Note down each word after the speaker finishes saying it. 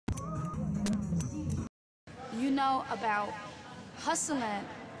You know about hustling,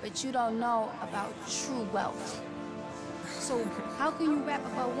 but you don't know about true wealth. So how can you rap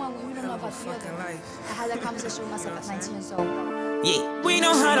about one when you don't know about the other? I had that conversation with myself at 19 years old. Yeah, we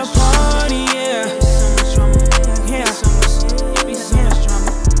know how to party, yeah. Yeah,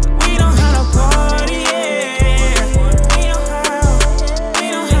 we know how to party, yeah.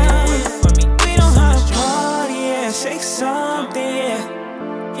 We know how to party, yeah. Shake something, yeah.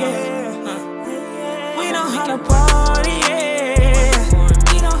 Yeah, we know how to party, yeah.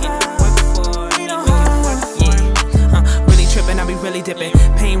 I be really dipping,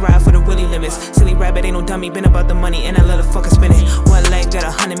 pain ride for the willy limits. Silly rabbit ain't no dummy, been about the money and I let a fucker spin it. One life got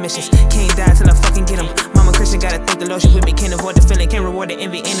 100 missions, can't die till I fucking get them. Mama Christian gotta thank the Lord she with me, can't avoid the feeling, can't reward the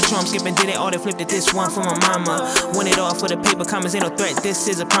envy. Ain't the Trump skipping, did it all, they flipped it. This one for my mama, won it all for the paper commas, ain't no threat, this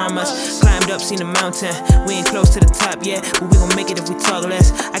is a promise. Climbed up, seen the mountain, we ain't close to the top yet, but we gon' make it if we talk less.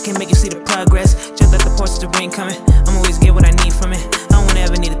 I can make you see the progress, just let the porch of the rain coming. I'm always get what I need from it, I don't wanna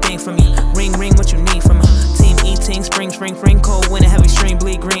ever need a thing from you. Ring, ring, what you need from me. Team eating, spring, cold, winter, heavy stream,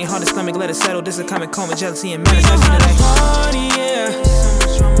 bleed green, hard to stomach, let it settle. This is a common coma, jealousy and malice. We know how to party, yeah.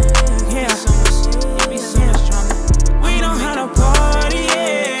 Yeah. We know how to party,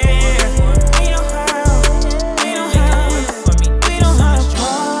 yeah. We know how to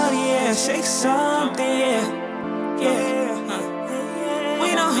party, yeah. Shake something, yeah. Yeah.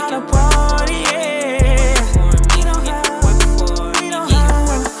 We know how to party, yeah.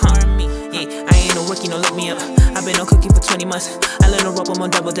 You know, look me up. I've been on cookie for 20 months. I learned to rope, I'm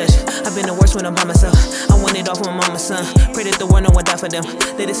on double dutch. I've been the worst when I'm by myself. I want it all for my mama's son. Pray that the world know I die for them.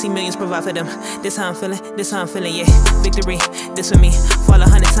 Let it see millions provide for them. This how I'm feeling, yeah. Victory, this for me. Fall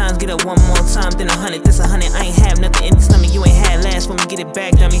 100 times, get up one more time, then 100. This 100, I ain't have nothing in the stomach. You ain't had last for me, get it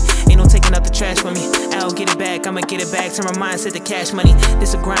back, dummy. Ain't no taking out the trash for me. I'll get it back, I'ma get it back. Turn my mindset to cash money.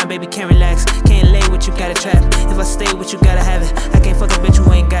 This a grind, baby, can't relax. Can't lay what you gotta trap. If I stay with you, gotta have it. I can't fuck a bitch who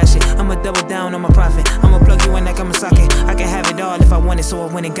ain't got shit. I'ma double down on my profit. I'ma plug you in like I'm a socket. I can have it all if I want it, so I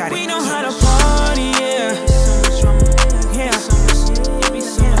went and got it. We know how to party, yeah. Yeah.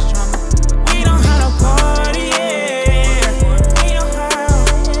 We know how to party, yeah. We know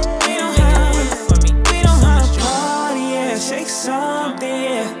how to party, yeah. Shake something,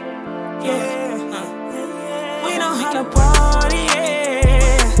 yeah. Yeah. We know how to party, yeah.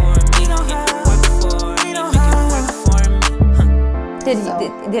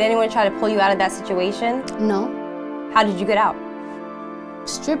 Did anyone try to pull you out of that situation? No. How did you get out?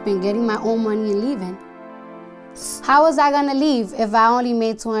 Stripping, getting my own money and leaving. How was I gonna leave if I only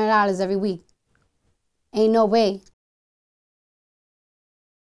made $200 every week? Ain't no way.